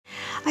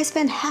I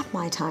spend half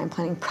my time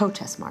planning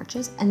protest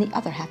marches and the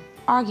other half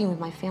arguing with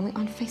my family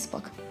on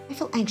Facebook. I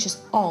feel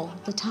anxious all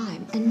the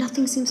time, and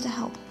nothing seems to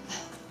help.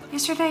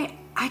 Yesterday,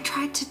 I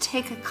tried to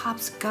take a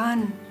cop's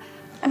gun.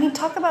 I mean,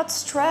 talk about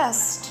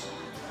stressed.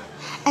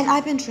 And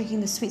I've been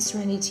drinking the sweet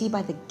serenity tea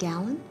by the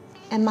gallon,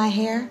 and my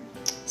hair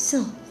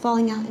still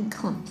falling out in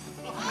clumps.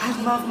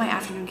 I love my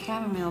afternoon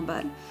chamomile,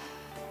 but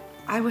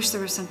I wish there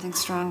was something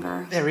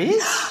stronger. There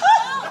is?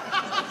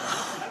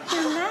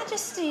 Your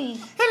Majesty.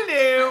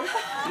 Hello.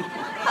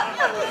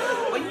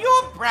 When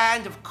your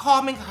brand of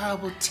calming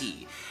herbal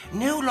tea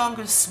no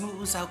longer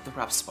smooths out the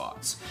rough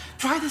spots,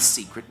 try the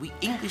secret we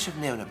English have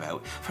known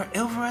about for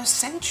over a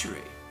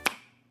century.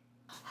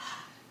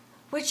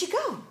 Where'd you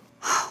go?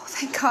 Oh,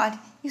 thank God.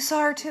 You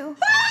saw her too?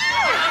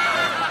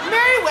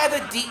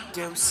 Merriwether Deep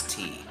Dose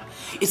Tea.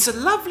 It's a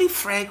lovely,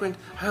 fragrant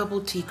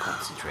herbal tea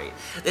concentrate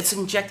that's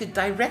injected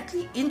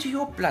directly into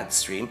your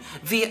bloodstream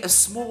via a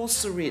small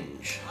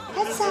syringe.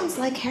 That sounds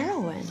like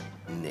heroin.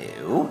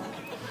 No.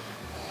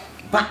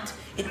 But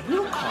it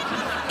will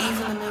calm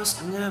even the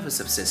most nervous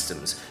of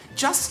systems,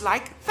 just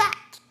like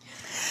that.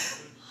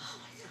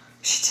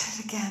 She did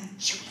it again.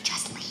 Should we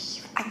just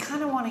leave? I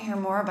kind of want to hear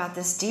more about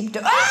this deep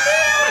dose.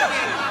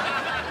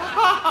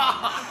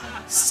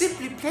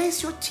 Simply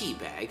place your tea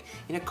bag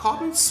in a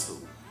common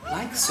spoon,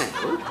 like so,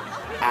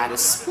 add a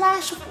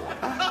splash of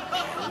water,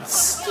 and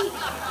steep.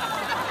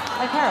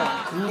 Like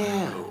heroin?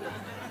 No.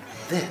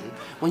 Then,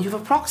 when you've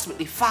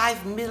approximately 5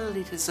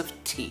 milliliters of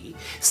tea,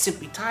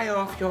 simply tie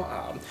off your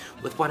arm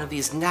with one of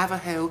these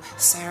Navajo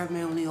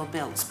ceremonial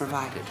belts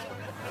provided.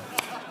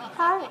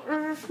 How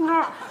is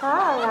not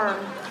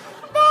heroin?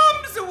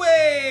 Bombs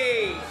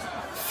away!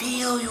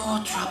 Feel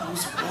your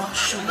troubles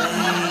wash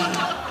away.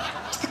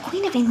 Did the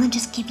Queen of England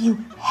just give you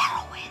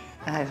heroin?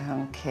 I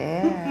don't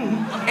care.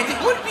 And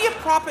it would be a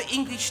proper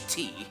English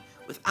tea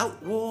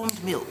without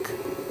warmed milk.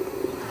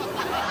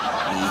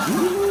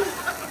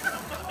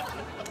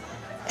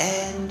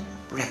 And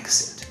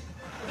Brexit.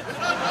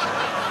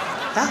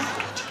 That.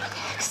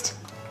 Next.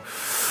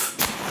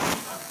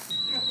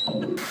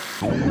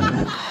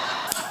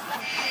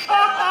 I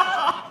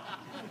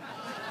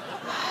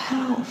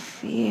don't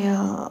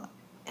feel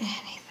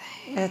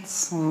anything.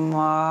 It's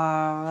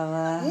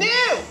marvelous.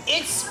 No,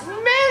 it's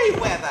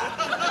Merriwether.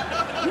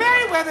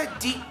 Merriwether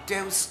Deep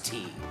Dose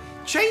Tea.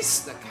 Chase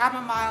the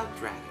chamomile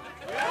dragon.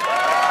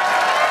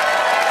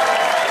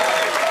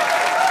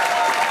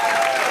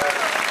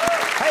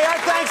 Hey, our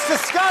thanks to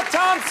Scott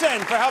Thompson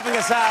for helping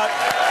us out.